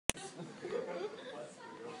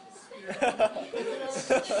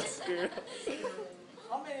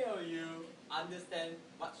How many of you understand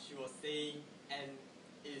what she was saying and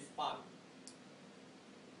it is fun?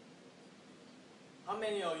 How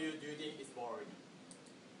many of you do you think it's boring?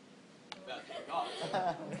 Well, thank God.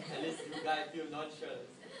 At least you guys feel nonchalant.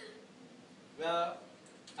 Well,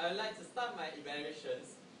 I would like to start my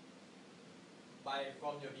evaluations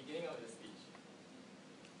from your beginning of your speech.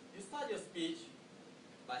 You start your speech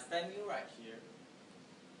by standing right here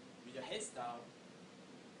with your heads down,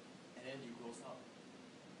 and then you goes up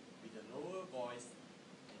with a lower voice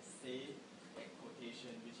and say that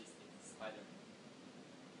quotation which is in Spider-Man.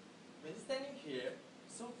 When you're standing here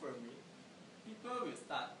so firmly, people will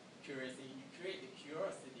start curiosity. You create the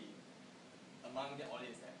curiosity among the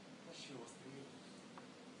audience that what she was doing.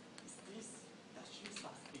 Does she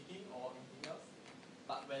start speaking or anything else?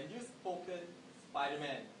 But when you spoken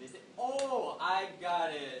Spider-Man, they say, oh, I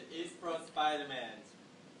got it. It's from Spider-Man.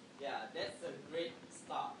 Yeah, that's a great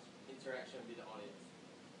start interaction with the audience.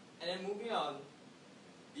 And then moving on,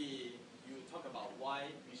 you talk about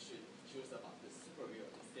why we should choose about the superhero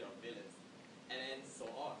instead of villains, and then so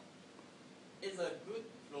on. It's a good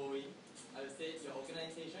flowing. I would say your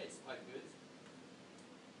organization is quite good.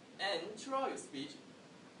 And throughout your speech,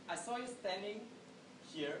 I saw you standing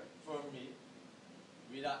here firmly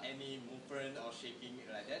without any movement or shaking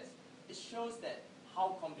like that. It shows that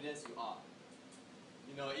how confident you are.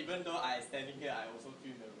 You know, even though I standing here, I also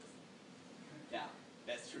feel nervous. Yeah,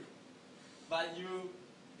 that's true. But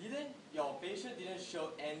your facial didn't show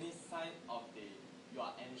any sign of you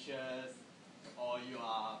are anxious or you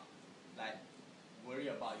are like worried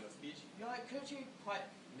about your speech. You are actually quite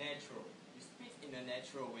natural. You speak in a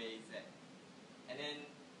natural way, and then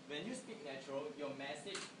when you speak natural, your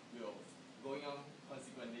message will going on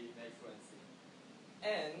consequently very fluently.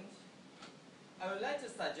 And I would like to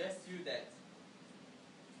suggest you that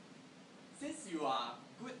since you are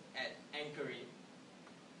good at anchoring,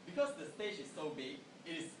 because the stage is so big,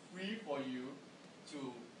 it is free for you to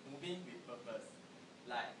move in with purpose.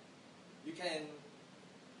 Like, you can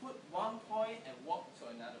put one point and walk to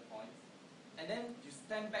another point, and then you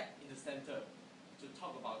stand back in the center to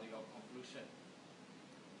talk about your conclusion.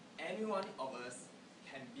 Any one of us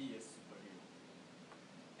can be a superhero.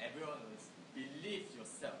 Everyone of us, believe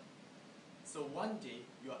yourself. So one day,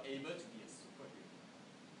 you are able to be a superhero.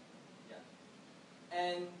 Yeah.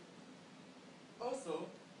 And also,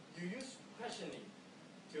 you use questioning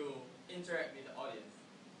to interact with the audience.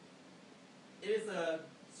 It is a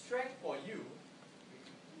strength for you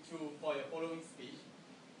for your following speech.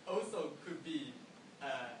 Also could be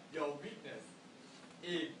your weakness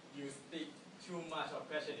if you speak too much of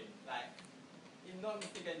questioning. Like, if not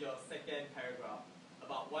mistaken, your second paragraph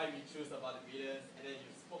about why we choose about the villains, and then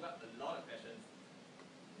you spoke up a lot of questions.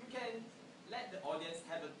 You can let the audience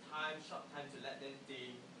have a short time to let them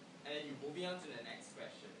think, and then you're moving on to the next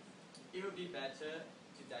question. It will be better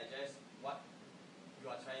to digest what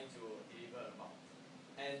you are trying to deliver about.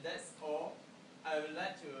 And that's all. I would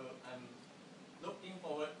like to